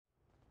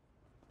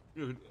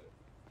Yeah,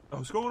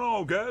 what's going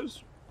on,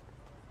 guys?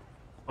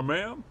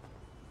 Ma'am?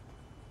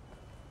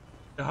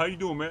 Hey, how you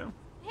doing, ma'am?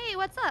 Hey,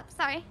 what's up?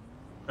 Sorry.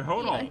 Hey,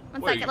 hold on.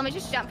 One Wait. second. Let me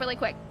just jump really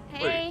quick.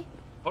 Hey. Wait.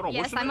 Hold on.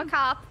 Yes, What's your I'm name? a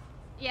cop.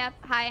 Yep.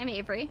 Hi, I'm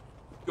Avery.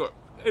 Yo,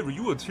 Avery,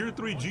 you a tier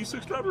 3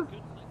 G6 driver?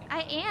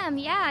 I am.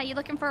 Yeah. You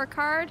looking for a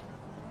card?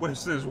 Wait,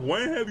 since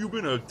when have you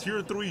been a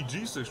tier 3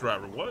 G6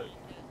 driver? What?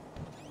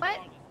 What?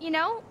 You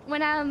know,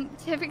 when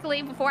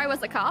typically before I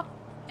was a cop,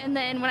 and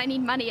then when I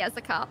need money as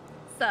a cop.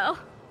 So.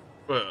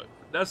 But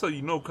that's how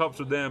you know cops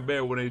are damn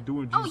bad when they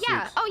doing G6. Oh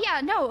yeah. Oh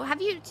yeah. No.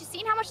 Have you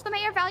seen how much the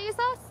mayor values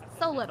us?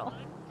 So little.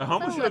 And how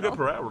much so you get little.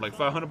 per hour? Like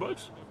 $500?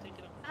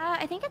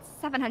 I think it's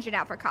 700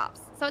 now for cops.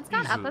 So it's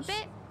gone up a Jesus.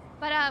 bit,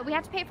 but we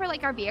have to pay for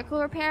like our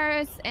vehicle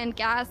repairs and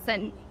gas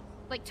and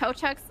like tow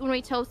trucks when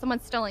we tow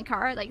someone's stolen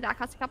car. Like that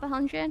costs a couple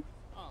hundred.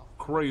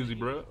 Crazy,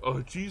 bro. A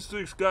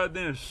G6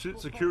 goddamn shit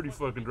security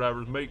fucking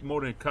drivers make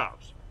more than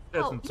cops.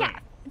 That's insane. Yeah,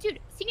 dude.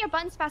 Senior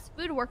Buns fast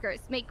food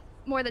workers make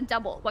more than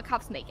double what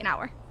cops make an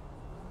hour.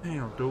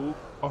 Damn, dude.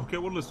 Okay,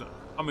 well listen.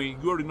 I mean,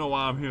 you already know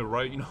why I'm here,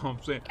 right? You know what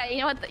I'm saying?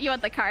 Yeah, you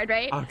want the card,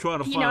 right? I'm trying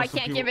to find. You know I some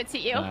can't people- give it to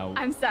you. No.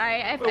 I'm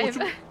sorry. Wait,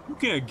 you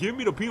can't give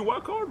me the PY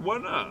card? Why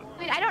not? I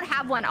mean, I don't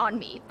have one on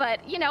me, but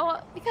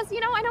because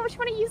I know what you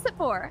want to use it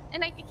for,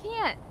 and I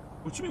can't.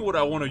 What you mean what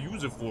I want to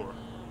use it for?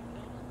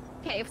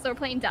 Okay, so we're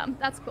playing dumb.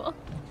 That's cool.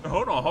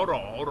 Hold on.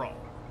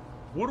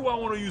 What do I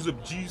want to use a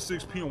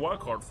G6 PY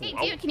card for?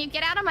 Hey, dude, can you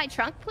get out of my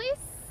trunk, please?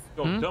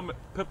 Yo, dumb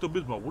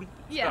Pepto-Bismol. What?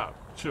 Yeah.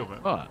 Stop. Chill,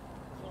 man. What?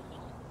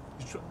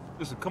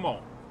 Listen, come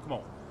on.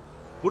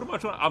 What am I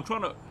trying? I'm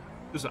trying to.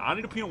 Listen, I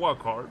need a PY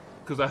card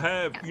because I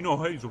have. You know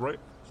Hazel, right?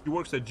 She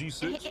works at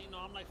G6.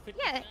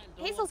 Yeah,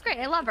 Hazel's great.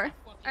 I love her.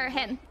 Or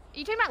him. Are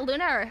you talking about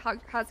Luna or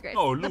Hosgraves?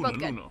 Oh, They're both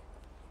good. Luna.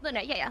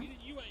 Luna, yeah.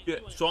 Yeah.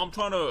 So I'm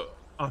trying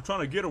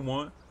to get her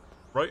one,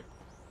 right?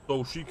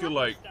 So she could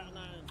like,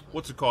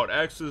 what's it called?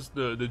 Access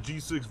the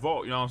G6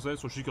 vault. You know what I'm saying?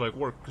 So she could like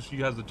work because she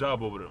has a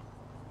job over there.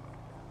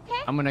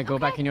 Okay. I'm gonna go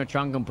okay. back in your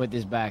trunk and put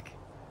this back.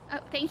 Oh,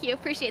 thank you.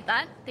 Appreciate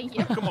that. Thank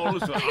you. Come on,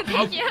 listen.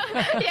 Thank you.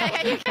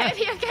 Yeah, you're good.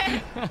 You're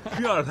good.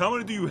 Be honest. How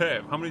many do you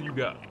have? How many you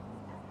got?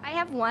 I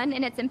have one,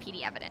 and it's in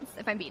PD evidence,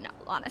 if I'm being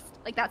honest.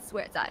 Like, that's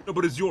where it's at. No,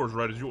 but it's yours,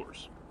 right? It's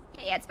yours.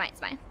 Yeah, it's mine.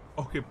 It's mine.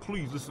 Okay,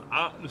 please listen.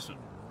 Listen.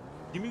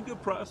 Give me a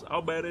good price.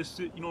 I'll buy that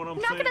shit. You know what I'm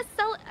saying?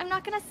 I'm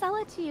not gonna sell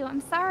it to you.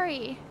 I'm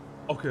sorry.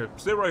 Okay,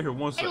 stay right here.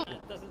 One second.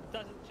 Doesn't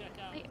check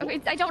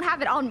out. I don't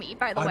have it on me,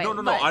 by the way. No.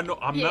 but- I know.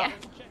 yeah.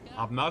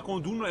 I'm not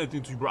gonna do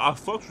nothing to you, bro. I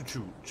fucks with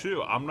you.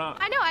 Chill. I'm not.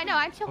 I know.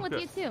 I'm chilling with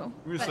Okay. you too.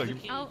 Give me a but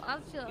second. I'll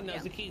chill. He knows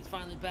Yeah. the key's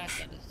finally back.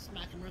 Gotta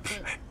smack him real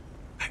quick.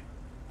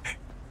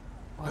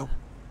 Yo,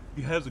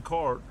 he has a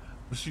card,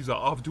 but she's an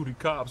off-duty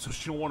cop, so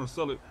she don't want to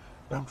sell it.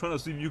 But I'm trying to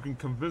see if you can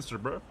convince her,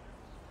 bro.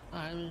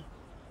 Alright, man.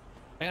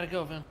 I gotta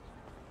go, man.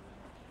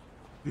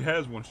 She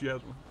has one.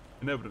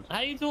 In evidence. How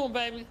you doing,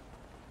 baby?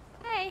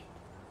 Hey,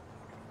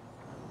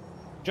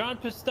 John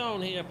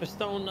Pistone here,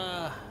 Pistone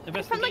I'm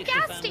investigation. from the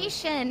gas family.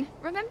 station.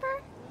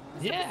 Remember?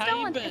 Mr. Yeah, how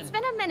you Pistone. been? It's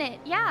been a minute.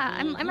 Yeah,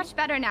 I'm much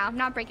better now. I'm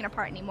not breaking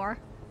apart anymore.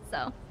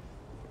 So.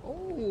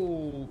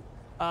 Oh,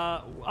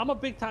 I'm a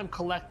big time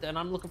collector, and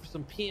I'm looking for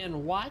some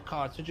PNY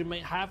cards. Did you may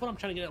have one? I'm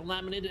trying to get it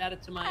laminated,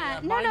 added to my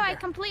No, I binder.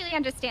 completely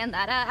understand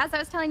that. As I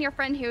was telling your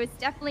friend who is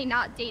definitely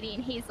not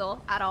dating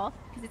Hazel at all,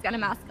 because he's got a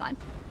mask on.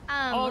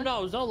 Oh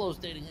no, Zolo's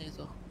dating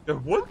Hazel. Yeah,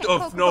 what Okay, the?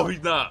 cool, No, cool.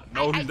 he's not.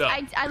 No, he's not.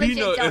 I legit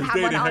Peanut don't is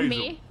have one dating on Hazel.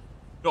 me.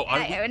 No,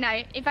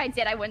 If I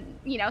did, I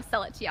wouldn't,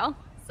 sell it to y'all.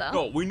 So.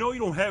 No, we know you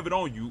don't have it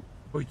on you,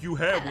 but you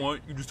have one.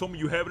 You just told me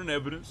you have it in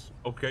evidence,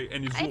 okay?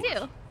 And it's I yours,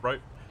 do.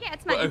 right? Yeah,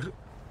 it's But, mine.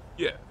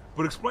 yeah,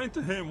 but explain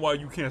to him why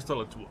you can't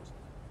sell it to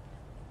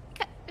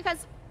us.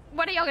 Because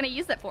what are y'all gonna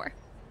use it for?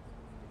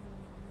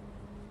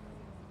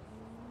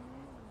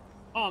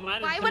 Oh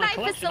man, Why would I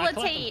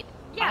facilitate?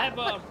 Yeah,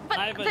 but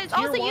it's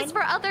also used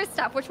for other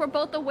stuff, which we're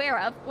both aware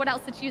of. What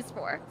else it's used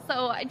for?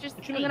 So I'm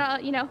gonna,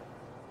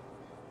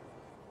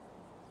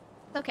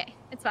 It's okay.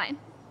 It's fine.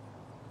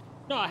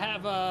 No, I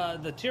have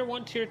the tier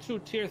 1, tier 2,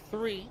 tier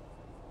 3.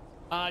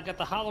 I got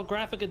the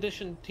holographic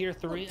edition tier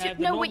 3. I have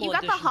the normal you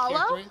got the edition, tier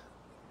holo? 3.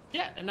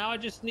 Yeah, and now I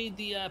just need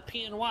the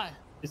PNY.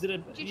 Is it a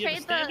Did you have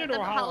a trade standard the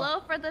or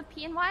holo for the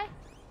PNY?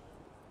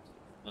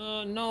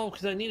 No,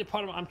 because I need a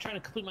part of. I'm trying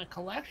to complete my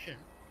collection.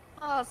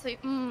 Oh, so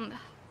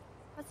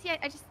let's see.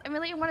 I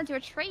really want to do a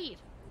trade.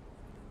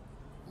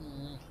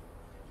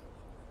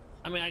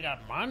 I mean, I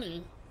got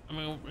money. I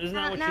mean, isn't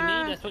that what you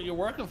Nah. need? That's what you're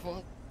working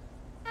for.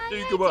 You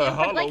Yeah, can buy a I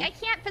do, but like holo. I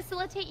can't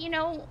facilitate.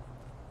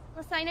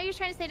 Listen, I know you're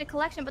trying to say to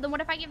collection, but then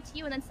what if I give it to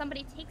you and then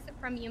somebody takes it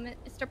from you,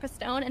 Mr.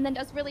 Pistone, and then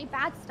does really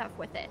bad stuff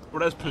with it? Well,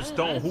 that's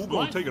Pistone. Who That's gonna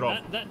life. take it off?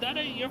 That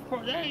ain't your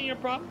that ain't your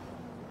problem.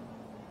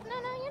 No,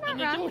 you're Nothing not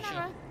to wrong. do You're with not you.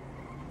 wrong.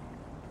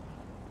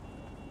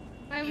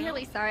 I'm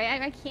really sorry.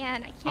 I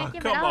can't give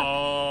it Come up.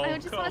 on, I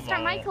just want to come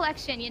start my on.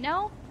 collection, You're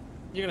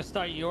gonna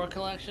start your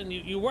collection.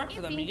 You work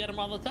for them. You get them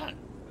all the time.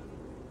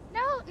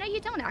 No, you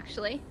don't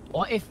actually.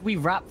 What if we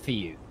rap for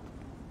you?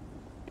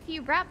 If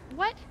you rap,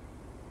 what?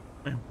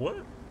 Man, what?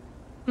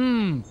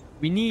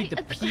 We need the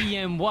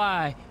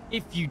PNY.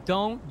 If you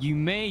don't, you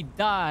may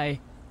die.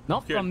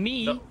 Not Yeah, from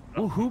me. no,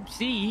 no.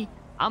 Whoopsie.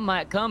 I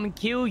might come and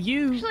kill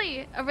you.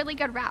 Actually, a really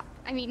good rap.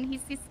 I mean,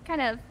 he's kind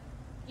of,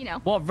 you know.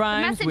 What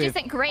rhymes the message with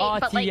isn't great, RTI?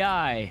 but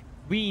like.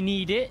 We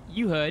need it.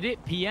 You heard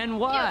it.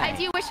 PNY. I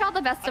do wish all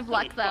the best of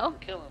luck, though.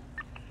 Kill him.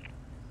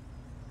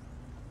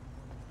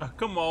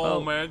 Come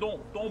on, man.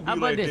 Don't be How about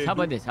like this? that. How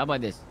about dude. this? How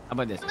about this? How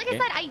about this? Like okay?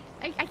 I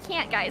said, I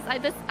can't, guys.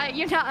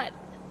 You're not.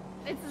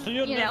 It's, So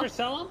you'll you never know.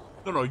 sell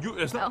them? No, you.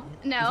 It's No,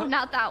 not. no,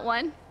 not that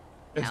one.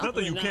 It's no. not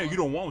that you can't. You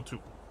don't want to.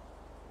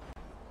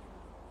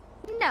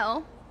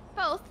 No,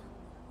 both.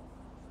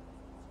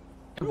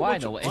 Why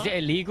though? Is it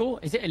illegal?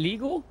 Is it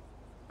illegal?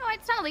 No,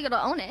 it's not illegal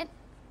to own it.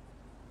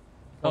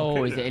 Oh,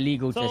 Okay, is then. it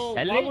illegal So to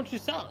why sell it? won't you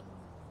sell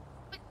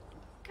it?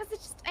 Because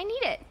it's just, I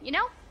need it, you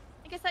know?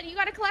 Like I said, you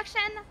got a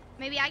collection.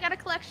 Maybe I got a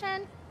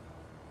collection.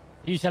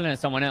 You selling it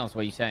to someone else?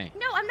 What are you saying?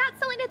 No, I'm not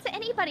selling it to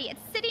anybody. It's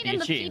sitting in You're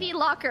the cheating. PD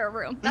locker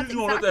room. That's You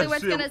gonna let exactly that where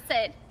it's sit-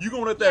 gonna sit. You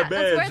gonna let Yeah, that that's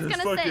where badge it's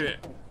just gonna fucking,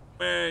 sit.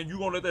 man? You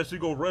gonna let that shit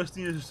go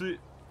rusty and shit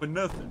for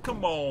nothing?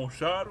 Come on,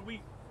 shot. We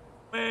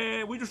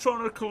just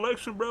trying to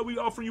collection, bro. We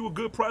offering you a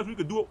good price. We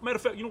could do it. Matter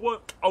of fact, you know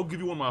what? I'll give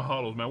you one of my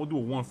hollows, man. We'll do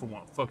a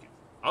 1-for-1. Fuck it.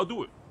 I'll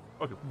do it.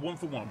 Fuck it.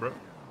 1-for-1, bro.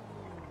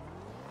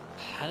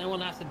 I didn't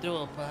want to have to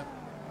do it, but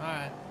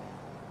alright.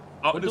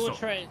 I'll We'll do a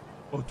trade.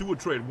 Oh, do a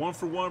trade.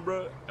 1-for-1,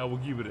 bro. I will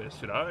give you that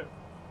shit, all right?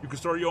 You can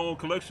start your own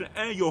collection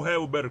and you'll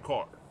have a better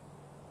car.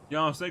 You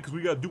know what I'm saying? Because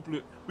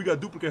we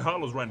got duplicate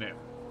hollows right now.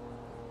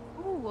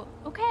 Ooh,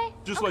 okay.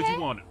 Just okay. like you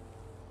wanted.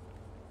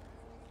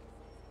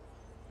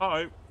 All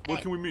right.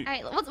 What can we meet? All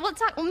right, we'll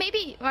talk. Well,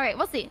 maybe. All right,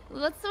 we'll see.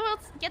 Let's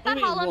get that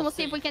Maybe hollow and we'll we'll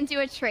see if see. we can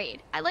do a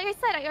trade. Like I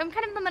said, I'm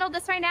kind of in the middle of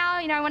this right now.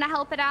 You know, I want to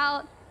help it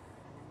out.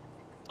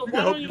 So We why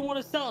can help don't you you. want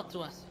to sell it to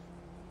us?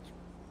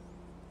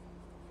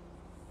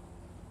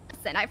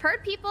 Listen, I've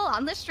heard people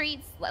on the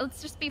streets. Let's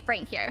just be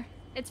frank here.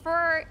 It's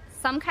for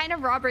some kind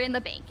of robbery in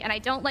the bank, and I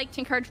don't like to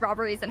encourage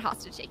robberies and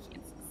hostage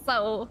takings.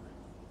 So,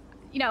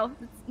 you know,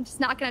 I'm just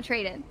not gonna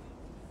trade it.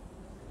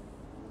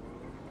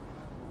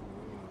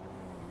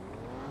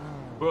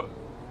 But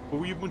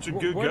we a bunch of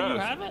good Where do you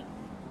guys. have it?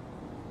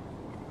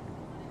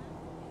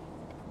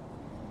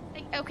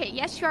 Like, okay,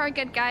 yes, you are a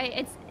good guy.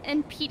 It's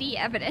in PD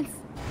evidence.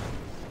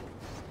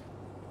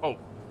 Oh,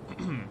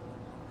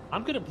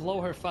 I'm gonna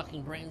blow her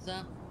fucking brains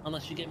out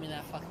unless you get me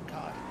that fucking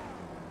card.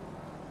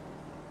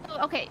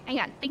 Oh, okay, hang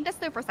on. Think this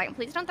through for a second.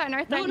 Please don't threaten her.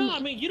 No, Threaten no, me. I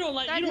mean you don't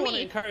want Threaten to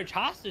me. encourage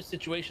hostage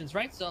situations,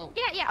 right? So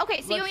Yeah.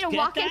 Okay, so you Let's want me to get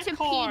walk that into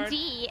card.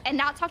 PD and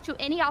not talk to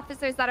any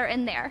officers that are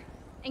in there,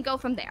 and go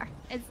from there?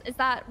 Is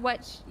that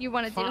what you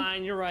want to do?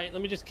 fine, you're right.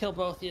 Let me just kill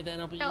both of you, then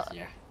it'll be No.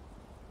 easier.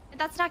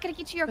 That's not gonna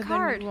get you your But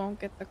card. then you won't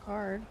get the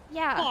card.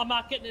 Yeah. Well, I'm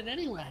not getting it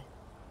anyway.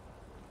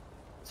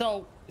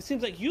 So it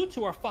seems like you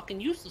two are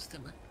fucking useless to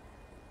me.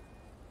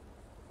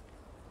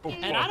 oh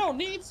And fuck. I don't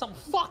need some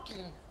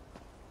fucking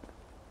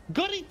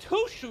goody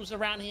two shoes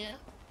around here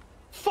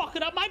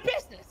fucking up my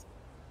business.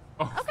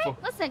 Oh, Okay,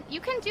 fuck. listen, you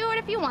can do it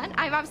if you want.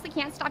 I obviously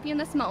can't stop you in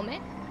this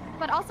moment.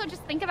 But also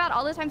just think about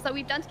all the times that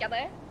we've done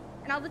together.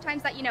 And all the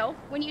times that, you know,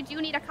 when you do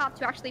need a cop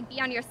to actually be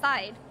on your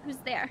side, who's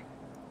there?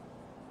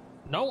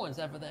 No one's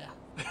ever there.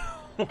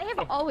 They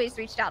have always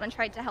reached out and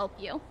tried to help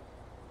you.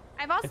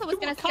 I've also If was you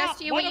going a to suggest cop,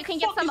 to you why where you the can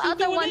get fuck some is you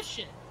other doing this ones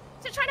shit?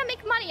 to try to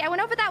make money. I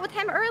went over that with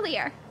him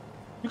earlier.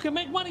 You can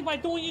make money by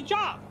doing your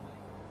job.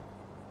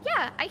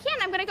 Yeah, I can.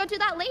 I'm going to go do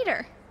that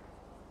later.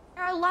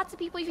 There are lots of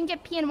people you can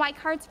get PNY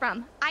cards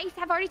from. I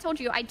have already told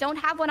you I don't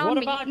have one on What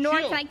me, about nor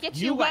you? can I get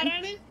You you got one.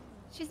 any?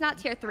 She's not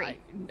tier 3.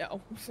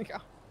 No.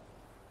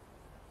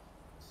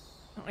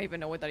 I don't even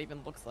know what that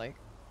even looks like.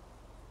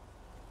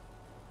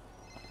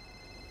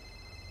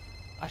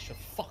 I should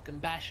fucking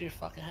bash your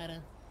fucking head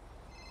in.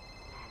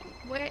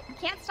 We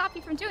can't stop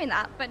you from doing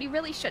that, but you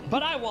really shouldn't.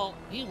 But I won't.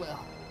 He will.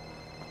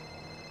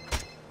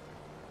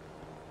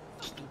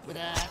 Stupid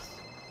ass.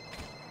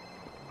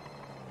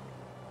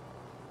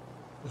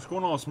 What's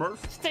going on, Smurf?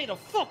 Stay the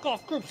fuck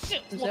off group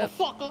shit, What's up?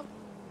 motherfucker.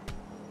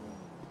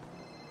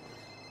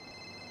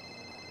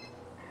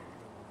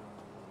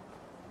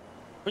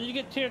 When you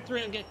get tier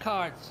 3 and get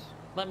cards,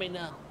 let me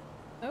know.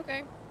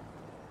 Okay.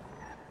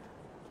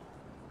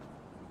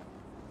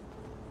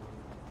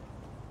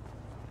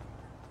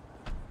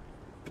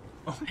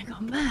 I got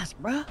a mask,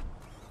 bruh.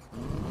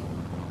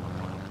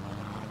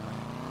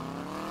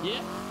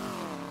 Yeah?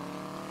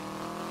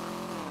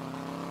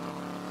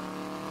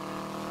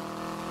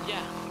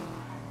 Yeah.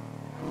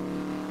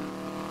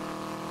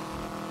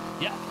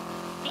 Yeah.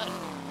 Good.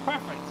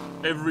 Perfect.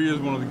 Avery is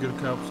one of the good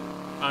cops.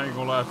 I ain't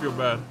gonna lie, I feel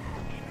bad.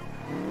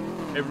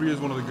 Avery is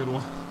one of the good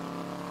ones.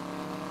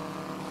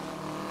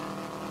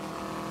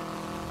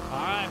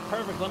 Alright,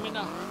 perfect. Let me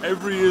know.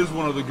 Avery is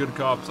one of the good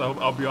cops.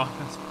 I'll be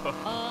honest.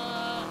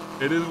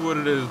 It is what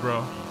it is,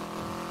 bro.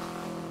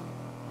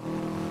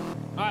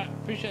 Alright,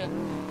 appreciate it.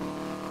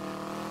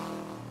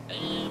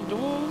 And do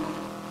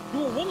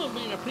a woman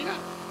being a peanut?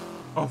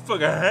 Oh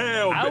fucking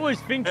hell! I man. was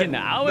thinking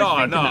that. I was Nah,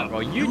 thinking nah. that, bro.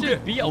 You just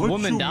get- beat a what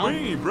woman you down,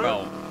 mean,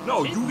 bro.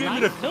 No, She's you gave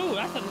nice me the. too.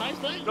 That's a nice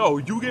thing. No,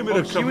 you gave me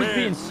Bro, the she command. was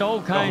being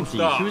so kind to you.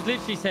 stop. She was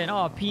literally saying,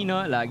 "Oh,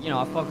 Peanut, like, you know,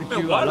 I fuck with Man,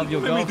 you. why I love did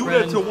your you make me do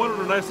girlfriend." that to one of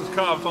the nicest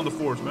cops on the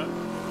force, man?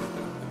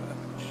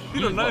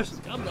 He the nice.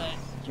 Scumbag.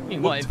 What you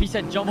mean, what? If he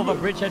said jump off a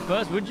bridge head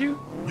first, would you?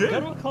 Yeah.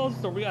 Federal code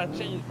story gotta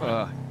change,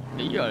 bro.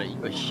 You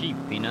a sheep,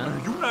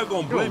 Peanut. You're not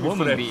gonna You're a blame me for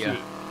woman that beater.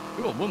 shit.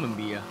 You're a woman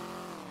beater.